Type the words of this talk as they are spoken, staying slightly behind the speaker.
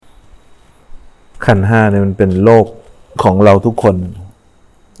ขันธ์ห้าเนี่ยมันเป็นโลกของเราทุกคน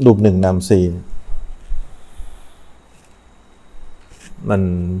รูปหนึ่งนามสี่มัน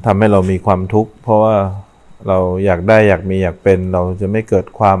ทำให้เรามีความทุกข์เพราะว่าเราอยากได้อยากมีอยากเป็นเราจะไม่เกิด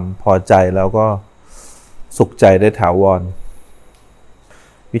ความพอใจแล้วก็สุขใจได้ถาวร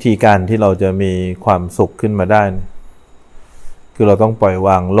วิธีการที่เราจะมีความสุขขึ้นมาได้คือเราต้องปล่อยว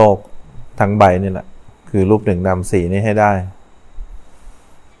างโลกทั้งใบนี่แหละคือรูปหนึ่งนามสี่นี้ให้ได้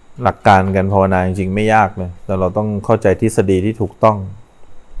หลักการการภาวนาจริงๆไม่ยากเลยแต่เราต้องเข้าใจทฤษฎีที่ถูกต้อง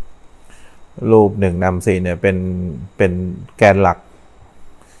รูปหนึ่งนามสี่เนี่ยเป็นแกนหลัก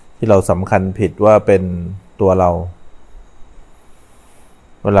ที่เราสำคัญผิดว่าเป็นตัวเรา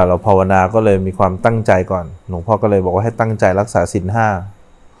เวลาเราภาวนาก็เลยมีความตั้งใจก่อนหลวงพ่อก็เลยบอกว่าให้ตั้งใจรักษาศีลห้า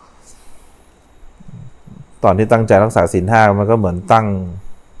ตอนที่ตั้งใจรักษาศีลห้ามันก็เหมือนตั้ง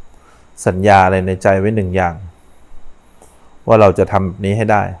สัญญาอะไรในใจไว้หนึ่งอย่างว่าเราจะทำแบบนี้ให้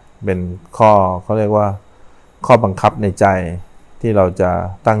ได้เป็นข้อเขาเรียกว่าข้อบังคับในใจที่เราจะ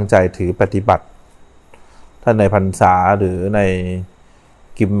ตั้งใจถือปฏิบัติถ้าในพรรษาหรือใน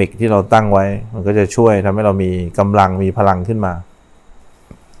กิมมิคที่เราตั้งไว้มันก็จะช่วยทำให้เรามีกำลังมีพลังขึ้นมา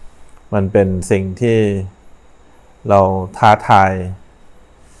มันเป็นสิ่งที่เราท้าทาย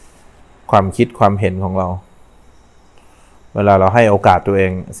ความคิดความเห็นของเราเวลาเราให้โอกาสตัวเอ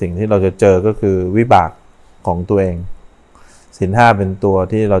งสิ่งที่เราจะเจอก็คือวิบากของตัวเองศีลห้าเป็นตัว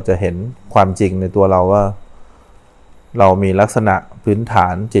ที่เราจะเห็นความจริงในตัวเราว่าเรามีลักษณะพื้นฐา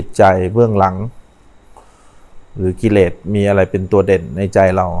นจิตใจเบื้องหลังหรือกิเลสมีอะไรเป็นตัวเด่นในใจ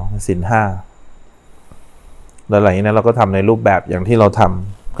เราศีลห้าแล้วหลังจากนั้นเราก็ทำในรูปแบบอย่างที่เราท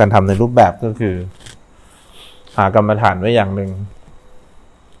ำการทำในรูปแบบก็คือหากรรมฐานไว้อย่างหนึ่ง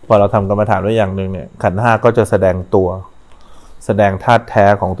พอเราทำกรรมฐานไว้อย่างหนึ่งเนี่ยขันธ์ห้าก็จะแสดงตัวแสดงธาตุแท้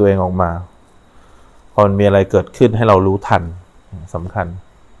ของตัวเองออกมาพอมันมีอะไรเกิดขึ้นให้เรารู้ทันสำคัญ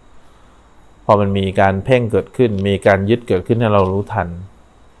พอมันมีการเพ่งเกิดขึ้นมีการยึดเกิดขึ้นให้เรารู้ทัน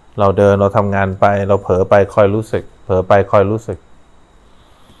เราเดินเราทำงานไปเราเผลอไปคอยรู้สึกเผลอไปคอยรู้สึก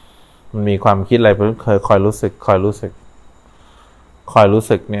มันมีความคิดอะไรคอยรู้สึกคอยรู้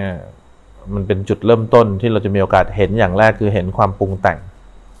สึกเนี่ยมันเป็นจุดเริ่มต้นที่เราจะมีโอกาสเห็นอย่างแรกคือเห็นความปรุงแต่ง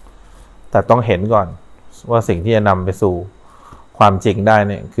แต่ต้องเห็นก่อนว่าสิ่งที่จะนำไปสู่ความจริงได้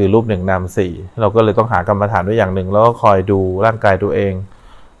เนี่ยคือรูปหนึ่งนามสี่เราก็เลยต้องหากรรมฐานด้วยอย่างหนึ่งแล้วก็คอยดูร่างกายตัวเอง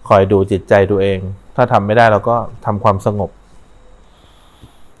คอยดูจิตใจตัวเองถ้าทำไม่ได้เราก็ทำความสงบ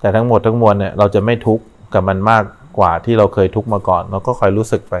แต่ทั้งหมดทั้งมวลเนี่ยเราจะไม่ทุกข์กับมันมากกว่าที่เราเคยทุกข์มาก่อนเราก็คอยรู้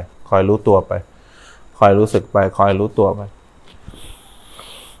สึกไปคอยรู้ตัวไปคอยรู้สึกไปคอยรู้ตัวไป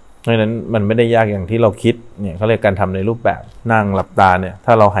เพราะฉะนั้นมันไม่ได้ยากอย่างที่เราคิดเนี่ยเขาเรียกการทำในรูปแบบนั่งหลับตาเนี่ยถ้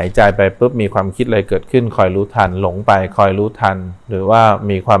าเราหายใจไปปุ๊บมีความคิดอะไรเกิดขึ้นคอยรู้ทันหลงไปคอยรู้ทันหรือว่า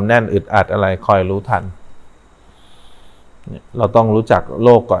มีความแน่นอึดอัดอะไรคอยรู้ทันเราต้องรู้จักโล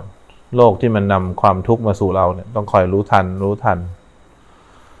กก่อนโลกที่มันนำความทุกข์มาสู่เราเนี่ยต้องคอยรู้ทัน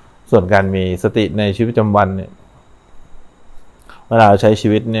ส่วนการมีสติในชีวิตประจำวันเนี่ยเวลาเราใช้ชี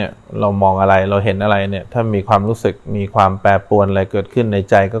วิตเนี่ยเรามองอะไรเราเห็นอะไรเนี่ยถ้ามีความรู้สึกมีความแปรปรวนอะไรเกิดขึ้นใน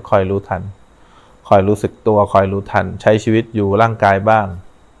ใจก็คอยรู้ทันคอยรู้สึกตัวคอยรู้ทันใช้ชีวิตอยู่ร่างกายบ้าง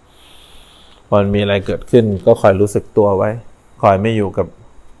พอมีอะไรเกิดขึ้นก็คอยรู้สึกตัวไว้คอยไม่อยู่กับ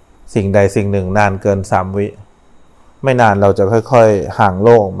สิ่งใดสิ่งหนึ่งนานเกิน3 วิไม่นานเราจะค่อยๆห่างโล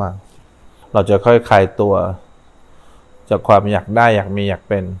กออกมาเราจะค่อยคลายตัวจากความอยากได้อยากมีอยาก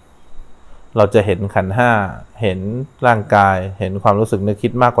เป็นเราจะเห็นขันธ์ห้าเห็นร่างกายเห็นความรู้สึกนึกคิ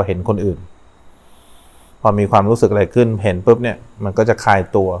ดมากกว่าเห็นคนอื่นพอมีความรู้สึกอะไรขึ้นเห็นปุ๊บเนี่ยมันก็จะคลาย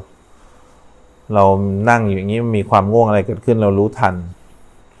ตัวเรานั่งอยู่อย่างนี้มีความง่วงอะไรเกิดขึ้นเรารู้ทัน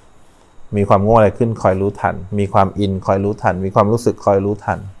มีความง่วงอะไรขึ้นคอยรู้ทันมีความอินคอยรู้ทันมีความรู้สึกคอยรู้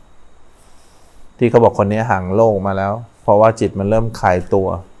ทันที่เขาบอกคนนี้ห่างโลกมาแล้วเพราะว่าจิตมันเริ่มคลายตัว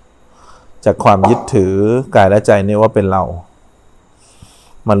จากความยึดถือกายและใจนี่ว่าเป็นเรา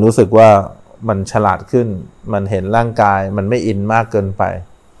มันรู้สึกว่ามันฉลาดขึ้นมันเห็นร่างกายมันไม่อินมากเกินไป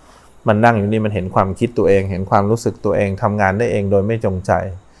มันนั่งอยู่นี่มันเห็นความคิดตัวเองเห็นความรู้สึกตัวเองทำงานได้เองโดยไม่จงใจ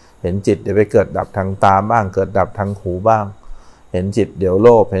เห็นจิตเดี๋ยวไปเกิดดับทางตาบ้างเกิดดับทางหูบ้างเห็นจิตเดี๋ยวโล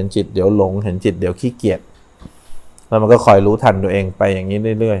ภเห็นจิตเดี๋ยวหลงเห็นจิตเดี๋ยวขี้เกียจแล้วมันก็คอยรู้ทันตัวเองไปอย่างนี้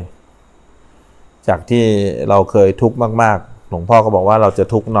เรื่อยๆจากที่เราเคยทุกข์มากๆหลวงพ่อก็บอกว่าเราจะ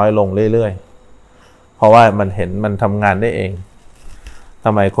ทุกข์น้อยลงเรื่อยๆเพราะว่ามันเห็นมันทำงานได้เองท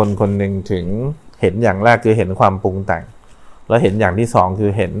ำไมคนหนึ่งถึงเห็นอย่างแรกคือเห็นความปรุงแต่งแล้วเห็นอย่างที่สองคื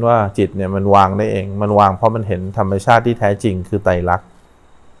อเห็นว่าจิตเนี่ยมันวางได้เองมันวางเพราะมันเห็นธรรมชาติที่แท้จริงคือไตรลักษณ์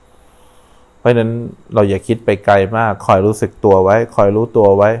เพราะฉะนั้นเราอย่าคิดไปไกลมากคอยรู้สึกตัวไว้คอยรู้ตัว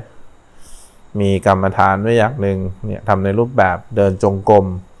ไว้มีกรรมฐานไว้อย่างหนึ่งเนี่ยทำในรูปแบบเดินจงกรม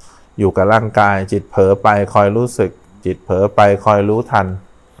อยู่กับร่างกายจิตเผลอไปคอยรู้สึกจิตเผลอไปคอยรู้ทัน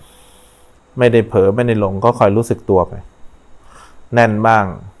ไม่ได้เผลอไม่ได้หลงก็คอยรู้สึกตัวไปแน่นบ้าง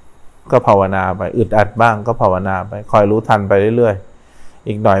ก็ภาวนาไปอึดอัดบ้างก็ภาวนาไปคอยรู้ทันไปเรื่อยๆ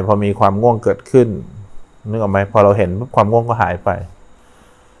อีกหน่อยพอมีความง่วงเกิดขึ้นนึกออกไหมพอเราเห็นความง่วงก็หายไป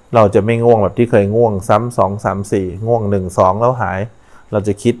เราจะไม่ง่วงแบบที่เคยง่วงซ้ำ2 3 4ง่วง1 2แล้วหายเราจ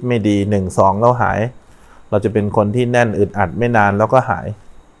ะคิดไม่ดี1 2แล้วหายเราจะเป็นคนที่แน่นอึดอัดไม่นานแล้วก็หาย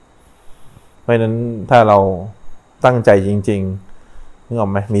เพราะฉะนั้นถ้าเราตั้งใจจริงๆนึกออ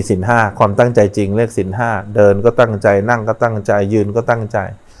กไหมมีศีล 5ความตั้งใจจริงเรียกศีล 5เดินก็ตั้งใจนั่งก็ตั้งใจยืนก็ตั้งใ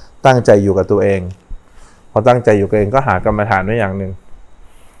จอยู่กับตัวเองพอตั้งใจอยู่กับตัวเองก็หากรรมฐานไว้อย่างหนึ่ง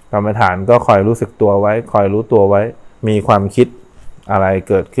กรรมฐานก็คอยรู้สึกตัวไว้คอยรู้ตัวไว้มีความคิดอะไร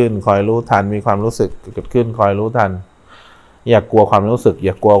เกิดขึ้นคอยรู้ทันมีความรู้สึกเกิดขึ้นคอยรู้ทันอย่ากลัวความรู้สึกอ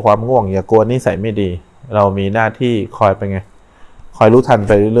ย่ากลัวความง่วงอย่ากลัวนิสัยไม่ดีเรามีหน้าที่คอยไปไงคอยรู้ทันไ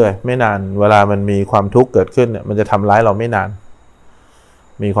ปเรื่อยๆไม่นานเวลามันมีความทุกข์เกิดขึ้นเนี่ยมันจะทำร้ายเราไม่นาน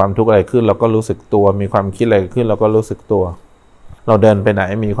มีความทุกข์อะไรขึ้นเราก็รู้สึกตัวมีความคิดอะไรขึ้นเราก็รู้สึกตัวเราเดินไปไหน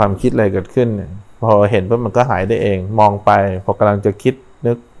มีความคิดอะไรเกิดขึ้นพอเห็นปุ๊บมันก็หายได้เองมองไปพอกำลังจะคิด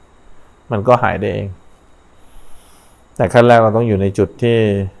นึกมันก็หายได้เองแต่ขั้นแรกเราต้องอยู่ในจุดที่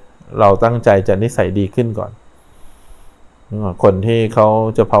เราตั้งใจจะนิสัยดีขึ้นก่อนคนที่เขา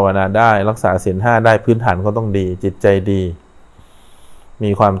จะภาวนาได้รักษาศีล 5ได้พื้นฐานเขาต้องดีจิตใจดีมี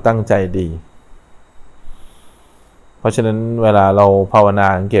ความตั้งใจดีเพราะฉะนั้นเวลาเราภาวนา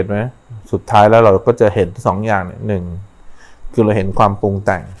สังเกตไหมสุดท้ายแล้วเราก็จะเห็น2อย่างหนึ่งคือเราเห็นความปรุงแ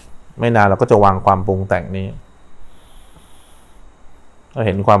ต่งไม่นานเราก็จะวางความปรุงแต่งนี้เราเ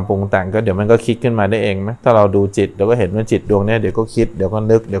ห็นความปรุงแต่งก็เดี๋ยวมันก็คิดขึ้นมาได้เองไหมถ้าเราดูจิตเดี๋ยวก็เห็นว่าจิตดวงนี้เดี๋ยวก็คิดเดี๋ยวก็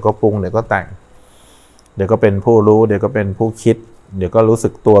นึกเดี๋ยวก็ปรุงเดี๋ยวก็แต่งเดี๋ยวก็เป็นผู้รู้เดี๋ยวก็เป็นผู้คิดเดี๋ยวก็รู้สึ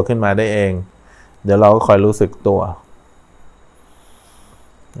กตัวขึ้นมาได้เองเดี๋ยวเราก็คอยรู้สึกตัว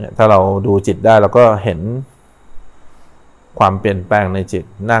เนี่ยถ้าเราดูจิตได้เราก็เห็นความเปลี่ยนแปลงในจิต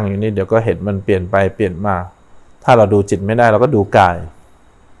นั่งอยู่นี่เดี๋ยวก็เห็นมันเปลี่ยนไปเปลี่ยนมาถ้าเราดูจิตไม่ได้เราก็ดูกาย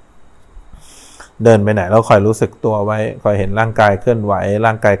เดินไปไหนเราคอยรู้สึกตัวไว้คอยเห็นร่างกายเคลื่อนไหว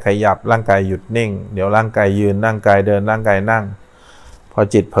ร่างกายขยับร่างกายหยุดนิ่งเดี๋ยวร่างกายยืนร่างกายเดินร่างกายนั่งพอ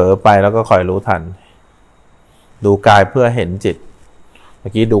จิตเผลอไปแล้วก็คอยรู้ทันดูกายเพื่อเห็นจิตเมื่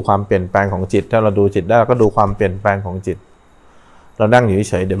อกี้ดูความเปลี่ยนแปลงของจิตถ้าเราดูจิตได้เราก็ดูความเปลี่ยนแปลงของจิตเรานั่งอยู่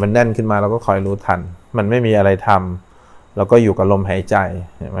เฉยเดี๋ยวมันแน่นขึ้นมาเราก็คอยรู้ทันมันไม่มีอะไรทำเราก็อยู่กับลมหายใจ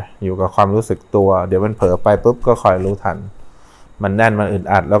เห็นไหมอยู่กับความรู้สึกตัวเดี๋ยวมันเผลอไปปุ๊บก็คอยรู้ทันมันแน่นมันอึด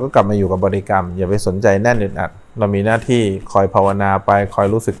อัดเราก็กลับมาอยู่กับบริกรรมอย่าไปสนใจแน่นอึดอัดเรามีหน้าที่คอยภาวนาไปคอย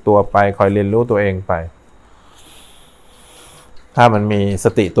รู้สึกตัวไปคอยเรียนรู้ตัวเองไปถ้ามันมีส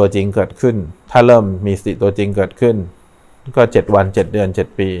ติตัวจริงเกิดขึ้นถ้าเริ่มมีสติตัวจริงเกิดขึ้นก็7 วัน 7 เดือน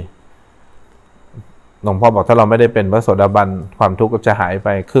 7 ปีหลวงพ่อบอกถ้าเราไม่ได้เป็นพระโสดาบันความทุกข์ก็จะหายไป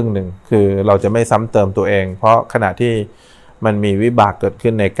ครึ่งหนึ่งคือเราจะไม่ซ้ำเติมตัวเองเพราะขณะที่มันมีวิบากเกิด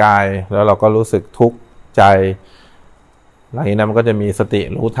ขึ้นในกายแล้วเราก็รู้สึกทุกข์ใจหลังจากนั้นมันก็จะมีสติ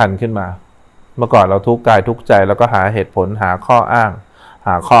รู้ทันขึ้นมาเมื่อก่อนเราทุกข์กายทุกข์ใจแล้วก็หาเหตุผลหาข้ออ้างห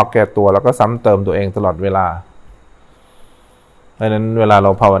าข้อแก้ตัวแล้วก็ซ้ำเติมตัวเองตลอดเวลาเพราะฉะนั้นเวลาเร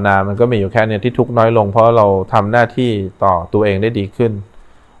าภาวนามันก็มีอยู่แค่นี้ที่ทุกข์น้อยลงเพราะเราทำหน้าที่ต่อตัวเองได้ดีขึ้น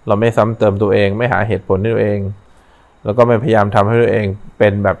เราไม่ซ้ำเติมตัวเองไม่หาเหตุผลให้ตัวเองแล้วก็ไม่พยายามทำให้ตัวเองเป็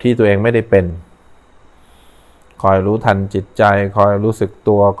นแบบที่ตัวเองไม่ได้เป็นคอยรู้ทันจิตใจคอยรู้สึก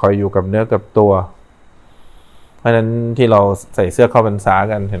ตัวคอยอยู่กับเนื้อกับตัวเพราะฉะนั้นที่เราใส่เสื้อเข้าพรรษา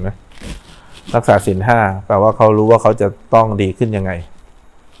กันเห็นไหมรักษาศีล 5แปลว่าเขารู้ว่าเขาจะต้องดีขึ้นยังไง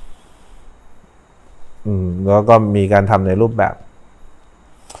แล้วก็มีการทำในรูปแบบ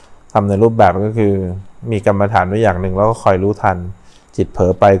ก็คือมีกรรมฐานไว้อย่างหนึ่งแล้วก็คอยรู้ทันจิตเผล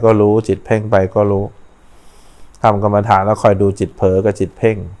อไปก็รู้จิตเพ่งไปก็รู้ทำกรรมฐานแล้วคอยดูจิตเผลอกับจิตเ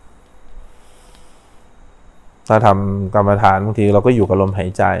พ่งถ้าทำกรรมฐานบางทีเราก็อยู่กับลมหาย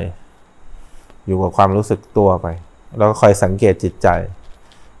ใจอยู่กับความรู้สึกตัวไปแล้วก็คอยสังเกตจิตใจ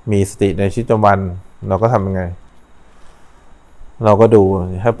มีสติในชีวิตประจำวันเราก็ทำยังไงเราก็ดู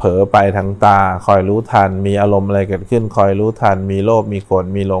ถ้าเผลอไปทางตาคอยรู้ทันมีอารมณ์อะไรเกิดขึ้นคอยรู้ทันมีโลภมีโกรธ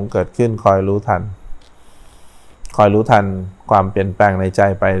มีหลงเกิดขึ้นคอยรู้ทันความเปลี่ยนแปลงในใจ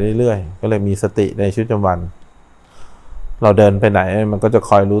ไปเรื่อยๆก็เลยมีสติในชีวิตประจำวันเราเดินไปไหนมันก็จะ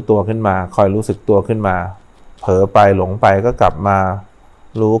คอยรู้ตัวขึ้นมาคอยรู้สึกตัวขึ้นมาเผลอไปหลงไปก็กลับมา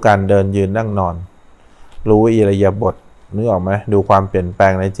รู้การเดินยืนนั่งนอนรู้อิริยาบถนึกออกไหมดูความเปลี่ยนแปล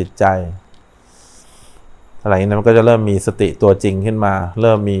งในจิตใจอะไรนั้นมันก็จะเริ่มมีสติตัวจริงขึ้นมาเ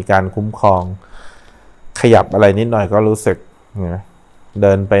ริ่มมีการคุ้มครองขยับอะไรนิดหน่อยก็รู้สึกนะเ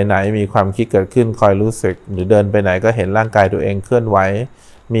ดินไปไหนมีความคิดเกิดขึ้นคอยรู้สึกหรือเดินไปไหนก็เห็นร่างกายตัวเองเคลื่อนไหว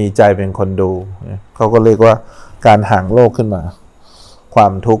มีใจเป็นคนดูเขาก็เรียกว่าการห่างโลกขึ้นมาควา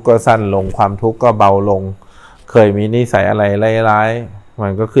มทุกข์ก็สั้นลงความทุกข์ก็เบาลงเคยมีนิสัยอะไรร้ายๆ มั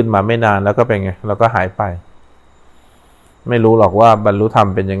นก็ขึ้นมาไม่นานแล้วก็เป็นไงแล้วก็หายไปไม่รู้หรอกว่าบรรลุธรรม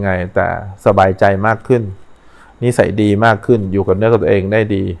เป็นยังไงแต่สบายใจมากขึ้นนิสัยดีมากขึ้นอยู่กับเนื้อกับตัวเองได้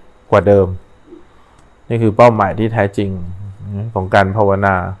ดีกว่าเดิมนี่คือเป้าหมายที่แท้จริงของการภาวน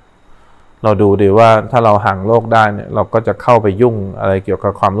าเราดูดีว่าถ้าเราห่างโลกได้เนี่ยเราก็จะเข้าไปยุ่งอะไรเกี่ยวกั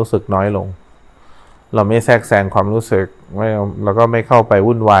บความรู้สึกน้อยลงเราไม่แทรกแซงความรู้สึกไม่เราก็ไม่เข้าไป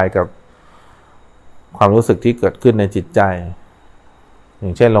วุ่นวายกับความรู้สึกที่เกิดขึ้นในจิตใจอย่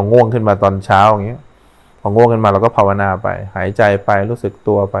างเช่นเราง่วงขึ้นมาตอนเช้าอย่างเงี้ยพอง่วงขึ้นมาเราก็ภาวนาไปหายใจไปรู้สึก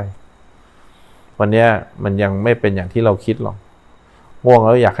ตัวไปวันนี้มันยังไม่เป็นอย่างที่เราคิดหรอกง่วงแ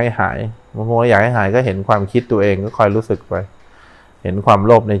ล้วอยากให้หายง่วงแล้วอยากให้หายก็เห็นความคิดตัวเองก็คอยรู้สึกไปเห็นความโ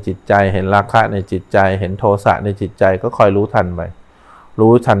ลภในจิตใจเห็นราคะในจิตใจเห็นโทสะในจิตใจก็คอยรู้ทันไป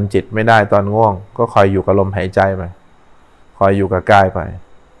รู้ทันจิตไม่ได้ตอนง่วงก็คอยอยู่กับลมหายใจไปคอยอยู่กับกายไป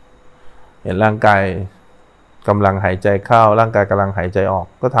เห็นร่างกายกำลังหายใจเข้าร่างกายกำลังหายใจออก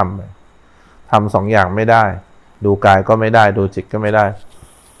ก็ทำไปทำสองอย่างไม่ได้ดูกายก็ไม่ได้ดูจิตก็ไม่ได้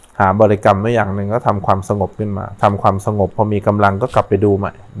หาบริกรรมไม่อย่างหนึ่งก็ทำความสงบขึ้นมาทำความสงบพอมีกำลังก็กลับไปดูให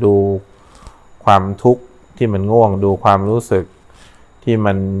ม่ดูความทุกข์ที่มันง่วงดูความรู้สึกที่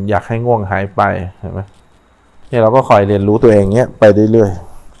มันอยากให้ง่วงหายไปเห็นไหมนี่เราก็คอยเรียนรู้ตัวเองเนี้ยไปเรื่อย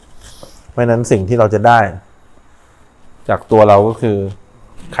ๆเพราะนั้นสิ่งที่เราจะได้จากตัวเราก็คือ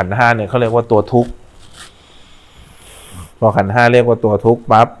ขันธ์ห้าเนี่ยเขาเรียกว่าตัวทุกข์พอขันธ์ห้าเรียกว่าตัวทุกข์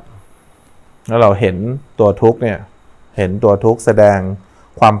ปั๊บแล้วเราเห็นตัวทุกข์เนี่ยเห็นตัวทุกข์แสดง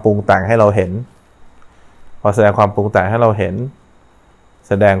ความปรุงแต่งให้เราเห็นพอแสดงความปรุงแต่งให้เราเห็น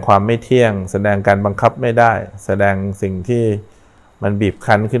แสดงความไม่เที่ยงแสดงการบังคับไม่ได้แสดงสิ่งที่มันบีบ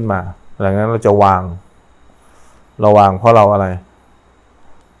คั้นขึ้นมาหลังนั้นเราจะวางเพราะเราอะไร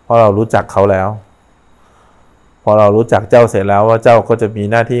เพราะเรารู้จักเขาแล้วพอเรารู้จักเจ้าเสร็จแล้วว่าเจ้าก็จะมี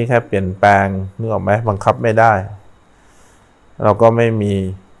หน้าที่แค่เปลี่ยนแปลงนึกออกไหมบังคับไม่ได้เราก็ไม่มี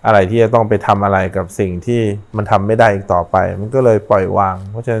อะไรที่จะต้องไปทำอะไรกับสิ่งที่มันทำไม่ได้อีกต่อไปมันก็เลยปล่อยวาง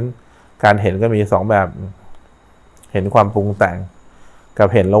เพราะฉะนั้นการเห็นก็มีสองแบบเห็นความปรุงแต่งกับ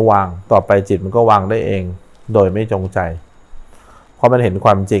เห็นแล้ววางต่อไปจิตมันก็วางได้เองโดยไม่จงใจเพราะมันเห็นค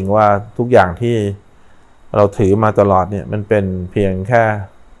วามจริงว่าทุกอย่างที่เราถือมาตลอดเนี่ยมันเป็นเพียงแค่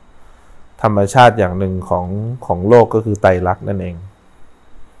ธรรมชาติอย่างหนึ่งของโลกก็คือไตรลักษณ์นั่นเอง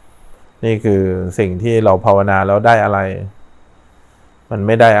นี่คือสิ่งที่เราภาวนาแล้วได้อะไรมันไ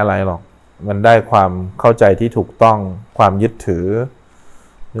ม่ได้อะไรหรอกมันได้ความเข้าใจที่ถูกต้องความยึดถือ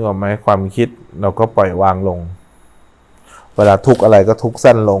นึกออกไหมความคิดเราก็ปล่อยวางลงเวลาทุกข์อะไรก็ทุกข์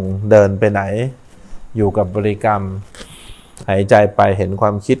สั้นลงเดินไปไหนอยู่กับบริกรรมหายใจไปเห็นคว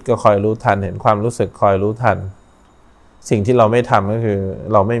ามคิดก็คอยรู้ทันเห็นความรู้สึกคอยรู้ทันสิ่งที่เราไม่ทำก็คือ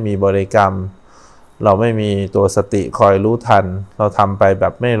เราไม่มีบริกรรมเราไม่มีตัวสติคอยรู้ทันเราทำไปแบ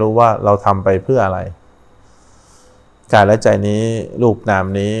บไม่รู้ว่าเราทำไปเพื่ออะไรกายและใจนี้รูปนาม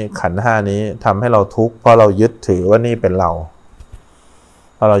นี้ขันธ์ห้านี้ทำให้เราทุกข์เพราะเรายึดถือว่านี่เป็นเรา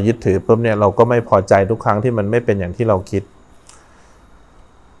พอเรายึดถือปุ๊บเนี่ยเราก็ไม่พอใจทุกครั้งที่มันไม่เป็นอย่างที่เราคิด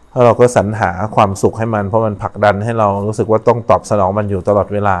แล้วเราก็สรรหาความสุขให้มันเพราะมันผลักดันให้เรารู้สึกว่าต้องตอบสนองมันอยู่ตลอด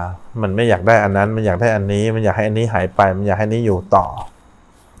เวลามันไม่อยากได้อันนั้นมันอยากได้อันนี้มันอยากให้อันนี้หายไปมันอยากให้นี้อยู่ต่อ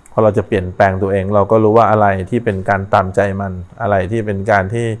พอเราจะเปลี่ยนแปลงตัวเองเราก็รู้ว่าอะไรที่เป็นการตามใจมันอะไรที่เป็นการ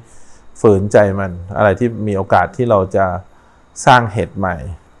ที่ฝืนใจมันอะไรที่มีโอกาสที่เราจะสร้างเหตุใหม่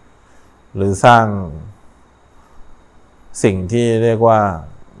หรือสร้างสิ่งที่เรียกว่า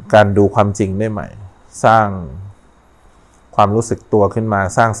การดูความจริงได้ใหม่สร้างความรู้สึกตัวขึ้นมา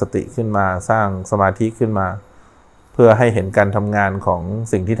สร้างสติขึ้นมาสร้างสมาธิขึ้นมาเพื่อให้เห็นการทำงานของ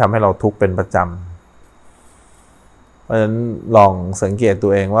สิ่งที่ทำให้เราทุกข์เป็นประจำเพราะฉะนั้นลองสังเกตตั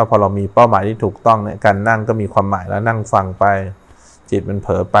วเองว่าพอเรามีเป้าหมายที่ถูกต้องเนี่ยการนั่งก็มีความหมายแล้วนั่งฟังไปจิตมันเผ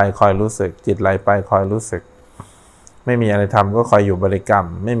ลอไปคอยรู้สึกจิตไหลไปคอยรู้สึกไม่มีอะไรทำก็คอยอยู่บริกรรม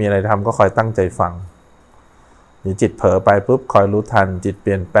ไม่มีอะไรทำก็คอยตั้งใจฟังหรือจิตเผลอไปปุ๊บคอยรู้ทันจิตเป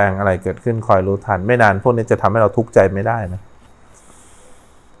ลี่ยนแปลงอะไรเกิดขึ้นคอยรู้ทันไม่นานพวกนี้จะทำให้เราทุกข์ใจไม่ได้นะ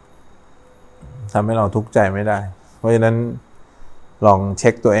ทำให้เราทุกข์ใจไม่ได้เพราะฉะนั้นลองเช็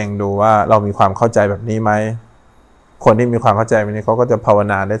คตัวเองดูว่าเรามีความเข้าใจแบบนี้ไหมคนที่มีความเข้าใจแบบนี้เขาก็จะภาว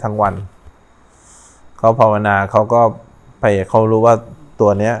นาได้ทั้งวันเขาภาวนาเขาก็ไปเขารู้ว่าตั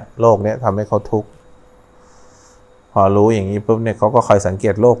วเนี้ยโลกเนี้ยทำให้เขาทุกข์พอรู้อย่างนี้ปุ๊บเนี่ยเขาก็คอยสังเก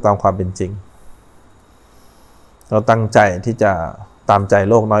ตโลกตามความเป็นจริงเราตั้งใจที่จะตามใจ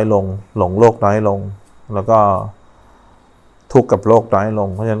โลกน้อยลงหลงโลกน้อยลงแล้วก็ทุกข์กับโลกน้อยลง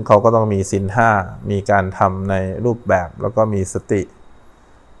เพราะฉะนั้นเขาก็ต้องมีศีลห้ามีการทำในรูปแบบแล้วก็มีสติ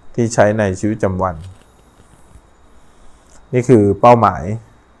ที่ใช้ในชีวิตประจำวันนี่คือเป้าหมาย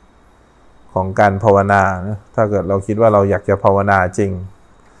ของการภาวนาถ้าเกิดเราคิดว่าเราอยากจะภาวนาจริง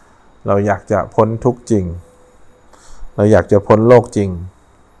เราอยากจะพ้นทุกข์จริงเราอยากจะพ้นโลกจริง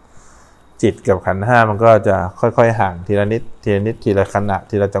จิตกับขันธ์ห้ามันก็จะค่อยๆห่างทีละนิดทีละนิดทีละขณะ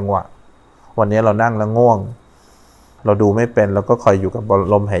ทีละจังหวะวันนี้เรานั่งแล้วง่วงเราดูไม่เป็นเราก็คอยอยู่กับ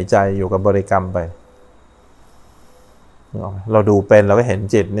ลมหายใจอยู่กับบริกรรมไปนึกออกไหมเราดูเป็นเราก็เห็น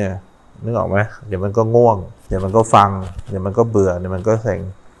จิตเนี่ยนึกออกไหมเดี๋ยวมันก็ง่วงเดี๋ยวมันก็ฟังเดี๋ยวมันก็เบื่อเดี๋ยวมันก็เซ็ง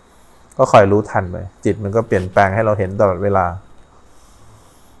ก็คอยรู้ทันไปจิตมันก็เปลี่ยนแปลงให้เราเห็นตลอดเวลา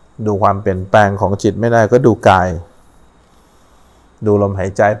ดูความเปลี่ยนแปลงของจิตไม่ได้ก็ดูกายดูลมหา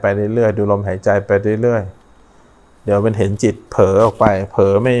ยใจไปเรื่อยๆดูลมหายใจไปเรื่อยๆเดี๋ยวมันเห็นจิตเผลอออกไปเผล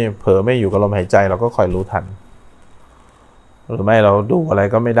อไม่อยู่กับลมหายใจเราก็คอยรู้ทันหรือไม่เราดูอะไร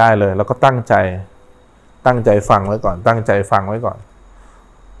ก็ไม่ได้เลยเราก็ตั้งใจฟังไว้ก่อนตั้งใจฟังไว้ก่อน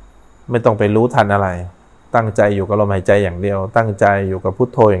ไม่ต้องไปรู้ทันอะไรตั้งใจอยู่กับลมหายใจอย่างเดียวตั้งใจอยู่กับพุท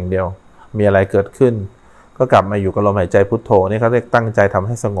โธอย่างเดียวมีอะไรเกิดขึ้นก็กลับมาอยู่กับลมหายใจพุทโธนี่เขาเรียกตั้งใจทำใ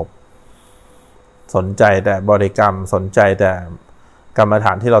ห้สงบสนใจแต่บริกรรมสนใจแต่กรรมฐ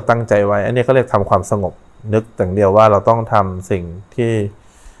านที่เราตั้งใจไว้อันนี้เขาเรียกทำความสงบนึกอย่างเดียวว่าเราต้องทำสิ่งที่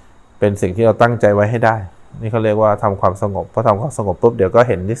เป็นสิ่งที่เราตั้งใจไว้ให้ได้นี่เขาเรียกว่าทำความสงบพอทำความสงบปุ๊บเดี๋ยวก็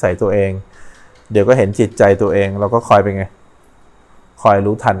เห็นนิสัยตัวเองเดี๋ยวก็เห็นจิตใจตัวเองเราก็คอยเป็นไงคอย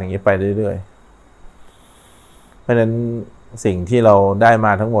รู้ทันอย่างนี้ไปเรื่อยๆเพราะฉะนั้นสิ่งที่เราได้ม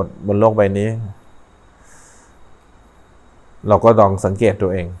าทั้งหมดบนโลกใบนี้เราก็ลองสังเกตตั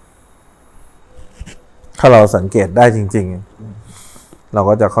วเองถ้าเราสังเกตได้จริงๆเรา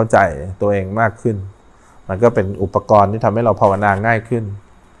ก็จะเข้าใจตัวเองมากขึ้นมันก็เป็นอุปกรณ์ที่ทำให้เราภาวนาง่ายขึ้น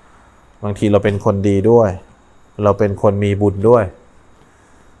บางทีเราเป็นคนดีด้วยเราเป็นคนมีบุญด้วย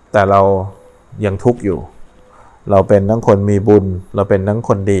แต่เรายังทุกข์อยู่เราเป็นทั้งคนมีบุญเราเป็นทั้งค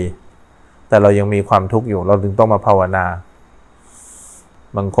นดีแต่เรายังมีความทุกข์อยู่เราจึงต้องมาภาวนา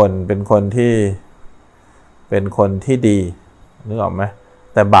บางคนเป็นคนที่ดีนึกออกไหม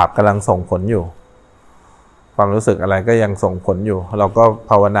แต่บาปกำลังส่งผลอยู่ความรู้สึกอะไรก็ยังส่งผลอยู่เราก็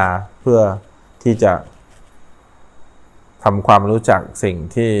ภาวนาเพื่อที่จะทำความรู้จักสิ่ง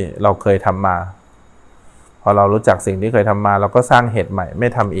ที่เราเคยทำมาพอเรารู้จักสิ่งที่เคยทำมาเราก็สร้างเหตุใหม่ไม่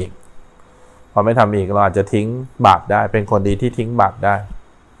ทำอีกพอไม่ทำอีกเราอาจจะทิ้งบาปได้เป็นคนดีที่ทิ้งบาปได้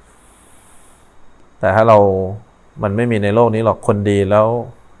แต่ถ้ามันไม่มีในโลกนี้หรอกคนดีแล้ว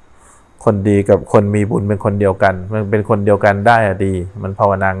คนดีกับคนมีบุญเป็นคนเดียวกันมันเป็นคนเดียวกันได้อะดีมันภา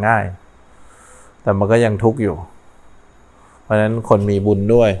วนาง่ายแต่มันก็ยังทุกข์อยู่เพราะฉะนั้นคนมีบุญ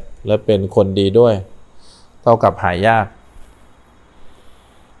ด้วยและเป็นคนดีด้วยเท่ากับหายาก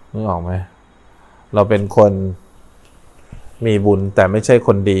นึกออกไหมเราเป็นคนมีบุญแต่ไม่ใช่ค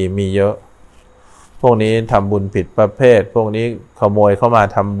นดีมีเยอะพวกนี้ทำบุญผิดประเภทพวกนี้ขโมยเข้ามา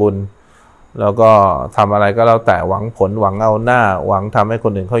ทำบุญแล้วก็ทำอะไรก็แล้วแต่หวังผลหวังเอาหน้าหวังทำให้ค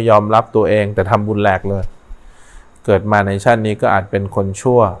นอื่นเขายอมรับตัวเองแต่ทำบุญแหลกเลยเกิดมาในชาตินี้ก็อาจเป็นคน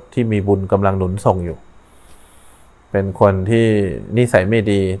ชั่วที่มีบุญกำลังหนุนส่งอยู่เป็นคนที่นิสัยไม่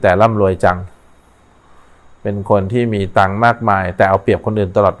ดีแต่ร่ำรวยจังเป็นคนที่มีตังค์มากมายแต่เอาเปรียบคนอื่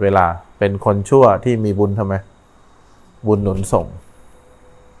นตลอดเวลาเป็นคนชั่วที่มีบุญทำไมบุญหนุนส่ง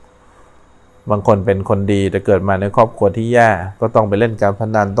บางคนเป็นคนดีแต่เกิดมาในครอบครัวที่แย่ก็ต้องไปเล่นการพ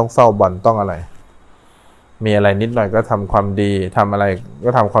นันต้องเฝ้าบ่อนต้องอะไรมีอะไรนิดหน่อยก็ทำความดีทำอะไรก็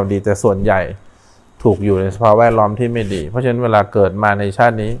ทำความดีแต่ส่วนใหญ่ถูกอยู่ในสภาพแวดล้อมที่ไม่ดีเพราะฉะนั้นเวลาเกิดมาในชา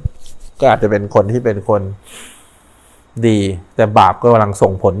ตินี้ก็อาจจะเป็นคนที่เป็นคนดีแต่บาปก็กำลังส่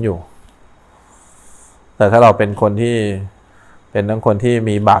งผลอยู่แต่ถ้าเราเป็นคนที่เป็นทั้งคนที่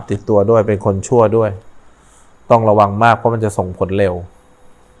มีบาปติดตัวด้วยเป็นคนชั่วด้วยต้องระวังมากเพราะมันจะส่งผลเร็ว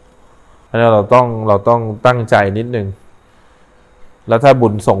เพราะฉะนั้นเราต้องตั้งใจนิดนึงแล้วถ้าบุ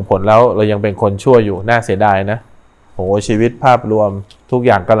ญส่งผลแล้วเรายังเป็นคนชั่วอยู่น่าเสียดายนะโหชีวิตภาพรวมทุกอ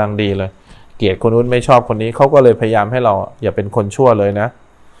ย่างกำลังดีเลยเกลียดคนนู้นไม่ชอบคนนี้เขาก็เลยพยายามให้เราอย่าเป็นคนชั่วเลยนะ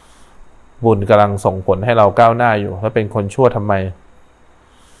บุญกำลังส่งผลให้เราก้าวหน้าอยู่แล้วเป็นคนชั่วทำไม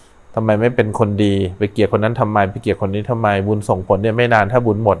ไม่เป็นคนดีไปเกลียดคนนั้นทำไมไปเกลียดคนนี้ทำไมบุญส่งผลเนี่ยไม่นานถ้า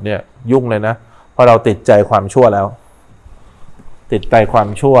บุญหมดเนี่ยยุ่งเลยนะเพราะเราติดใจความชั่วแล้วติดใจความ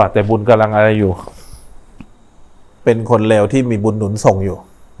ชั่วแต่บุญกำลังอะไรอยู่เป็นคนเลวที่มีบุญหนุนส่งอยู่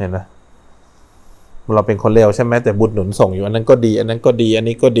เห็นไหมเราเป็นคนเลวใช่ไหมแต่บุญหนุนส่งอยู่อันนั้นก็ดีอันนั้นก็ดีอัน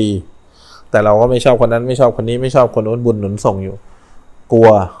นี้ก็ดีแต่เราก็ไม่ชอบคนนั้นไม่ชอบคนนี้ไม่ชอบคนโน้นบุญหนุนส่งอยู่กลัว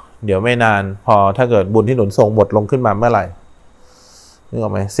เดี๋ยวไม่นานพอถ้าเกิดบุญที่หนุนส่งหมดลงขึ้นมาเมื่อไหร่นึกออ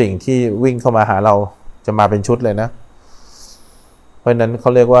กไหมสิ่งที่วิ่งเข้ามาหาเราจะมาเป็นชุดเลยนะเพราะนั้นเขา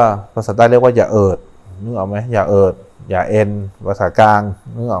เรียกว่าภาษาใต้เรียกว่าอย่าเอิดนึกออกไหมอย่าเอิดอย่าเอ็นภาษากลาง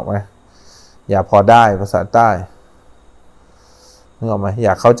นึกออกไหมอย่าพอได้ภาษาใต้นึกออกไหมอ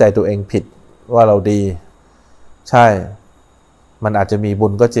ย่าเข้าใจตัวเองผิดว่าเราดีใช่มันอาจจะมีบุ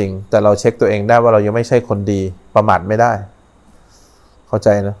ญก็จริงแต่เราเช็คตัวเองได้ว่าเรายังไม่ใช่คนดีประมาทไม่ได้เข้าใจ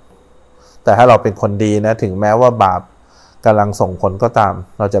นะแต่ถ้าเราเป็นคนดีนะถึงแม้ว่าบาป กำลังส่งผลก็ตาม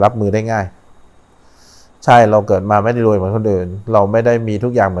เราจะรับมือได้ง่ายใช่เราเกิดมาไม่ได้รวยเหมือนคนอื่นเราไม่ได้มีทุ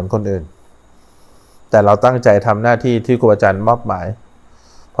กอย่างเหมือนคนอื่นแต่เราตั้งใจทำหน้าที่ที่ครูอาจารย์มอบหมาย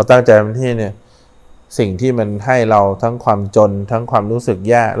พอตั้งใจทำที่เนี่ยสิ่งที่มันให้เราทั้งความจนทั้งความรู้สึก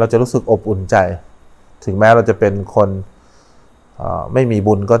แย่เราจะรู้สึกอบอุ่นใจถึงแม้เราจะเป็นคนไม่มี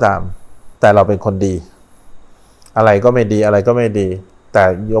บุญก็ตามแต่เราเป็นคนดีอะไรก็ไม่ดีอะไรก็ไม่ดีแต่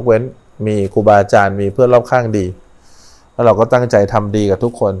ยกเว้นมีครูบาอาจารย์มีเพื่อนรอบข้างดีแล้วเราก็ตั้งใจทำดีกับทุ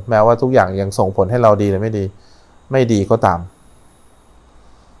กคนแม้ว่าทุกอย่างยังส่งผลให้เราดีหรือไม่ดีก็ตาม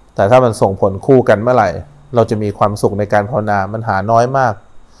แต่ถ้ามันส่งผลคู่กันเมื่อไหร่เราจะมีความสุขในการภาวนามันหาน้อยมาก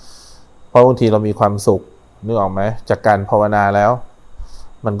เพราะบางทีเรามีความสุขนึกออกไหมจากการภาวนาแล้ว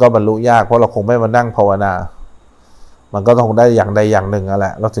มันก็บรรลุยากเพราะเราคงไม่มานั่งภาวนามันก็ต้องได้อย่างใดอย่างหนึ่งแหล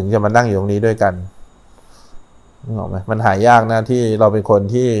ะเราถึงจะมานั่งอยู่ตรงนี้ด้วยกันนึกออกไหมมันหายากนะที่เราเป็นคน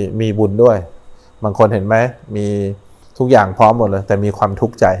ที่มีบุญด้วยบางคนเห็นไหมมีทุกอย่างพร้อมหมดเลยแต่มีความทุ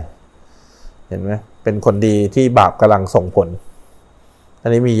กข์ใจเห็นไหมเป็นคนดีที่บาปกำลังส่งผลอั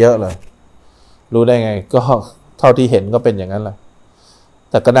นนี้มีเยอะเลยรู้ได้ไงก็เท่าที่เห็นก็เป็นอย่างนั้นแหละ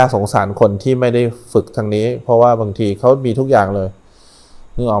แต่ก็น่าสงสารคนที่ไม่ได้ฝึกทางนี้เพราะว่าบางทีเขามีทุกอย่างเลย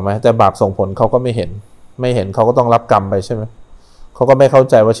นึกออกไหมแต่บาปส่งผลเขาก็ไม่เห็นเขาก็ต้องรับกรรมไปใช่ไหมเขาก็ไม่เข้า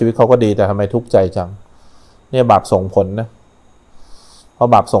ใจว่าชีวิตเขาก็ดีแต่ทำไมทุกข์ใจจังเนี่ยบาปส่งผลนะพอ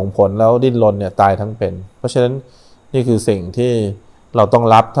บาปส่งผลแล้วดิ้นรนเนี่ยตายทั้งเป็นเพราะฉะนั้นนี่คือสิ่งที่เราต้อง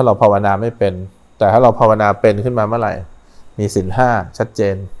รับถ้าเราภาวนาไม่เป็นแต่ถ้าเราภาวนาเป็นขึ้นมาเมื่อไหร่มีศีล 5ชัดเจ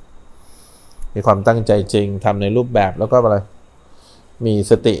นมีความตั้งใจจริงทำในรูปแบบแล้วก็อะไรมี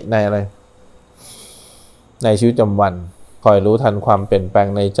สติในอะไรในชีวิตประจำวันคอยรู้ทันความเปลี่ยนแปลง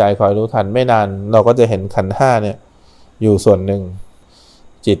ในใจคอยรู้ทันไม่นานเราก็จะเห็นขันธ์ 5เนี่ยอยู่ส่วนหนึ่ง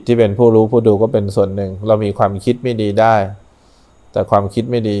จิตที่เป็นผู้รู้ผู้ดูก็เป็นส่วนหนึ่งเรามีความคิดไม่ดีได้แต่ความคิด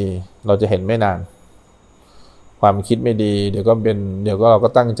ไม่ดีเราจะเห็นไม่นานความคิดไม่ดีเดี๋ยวก็เราก็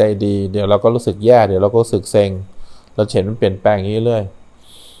ตั้งใจดีเดี๋ยวเราก็รู้สึกแย่เดี๋ยวเราก็รู้สึกเซ็งเราเห็นมันเปลี่ยนแปลงอย่างนี้เรื่อย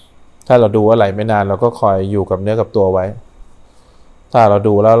ถ้าเราดูว่าไหลไม่นานเราก็คอยอยู่กับเนื้อกับตัวไว้ถ้าเรา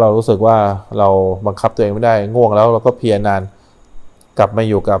ดูแล้วเรารู้สึกว่าเราบังคับตัวเองไม่ได้ง่วงแล้วเราก็เพียรนานกลับมา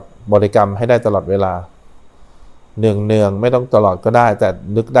อยู่กับบริกรรมให้ได้ตลอดเวลาเนืองไม่ต้องตลอดก็ได้แต่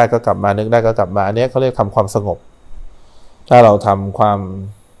นึกได้ก็กลับมานึกได้ก็กลับมาอันนี้เขาเรียกทำความสงบถ้าเราทำคว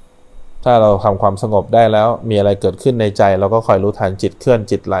ามสงบได้แล้วมีอะไรเกิดขึ้นในใจเราก็คอยรู้ทันจิตเคลื่อน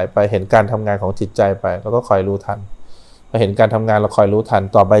จิตไหลไปเห็นการทำงานของจิตใจไปแล้วก็คอยรู้ทันพอเห็นการทำงานเราคอยรู้ทัน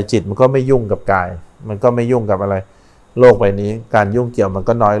ต่อไปจิตมันก็ไม่ยุ่งกับกายมันก็ไม่ยุ่งกับอะไรโลกใบนี้การยุ่งเกี่ยวมัน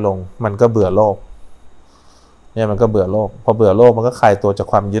ก็น้อยลงมันก็เบื่อโลกเนี่ยมันก็เบื่อโลกพอเบื่อโลกมันก็คลายตัวจาก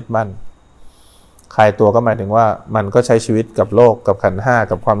ความยึดมั่นคลายตัวก็หมายถึงว่ามันก็ใช้ชีวิตกับโลกกับขันธ์ 5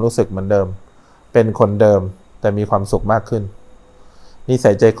กับความรู้สึกเหมือนเดิมเป็นคนเดิมแต่มีความสุขมากขึ้นนิ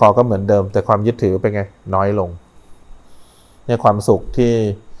สัยใจคอก็เหมือนเดิมแต่ความยึดถือเป็นไงน้อยลงเนี่ยความสุข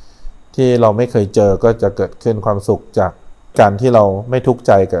ที่เราไม่เคยเจอก็จะเกิดขึ้นความสุขจากการที่เราไม่ทุกข์ใ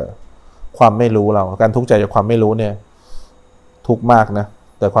จกับความไม่รู้เราการทุกข์ใจจากความไม่รู้เนี่ยทุกข์มากนะ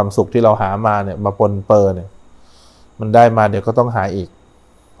แต่ความสุขที่เราหามาเนี่ยมาปนเปื้อนเนี่ยมันได้มาเดี๋ยวก็ต้องหาอีก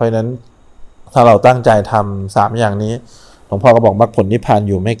เพราะฉะนั้นถ้าเราตั้งใจทำ3อย่างนี้หลวงพ่อก็บอกมรรคผลนิพพาน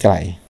อยู่ไม่ไกล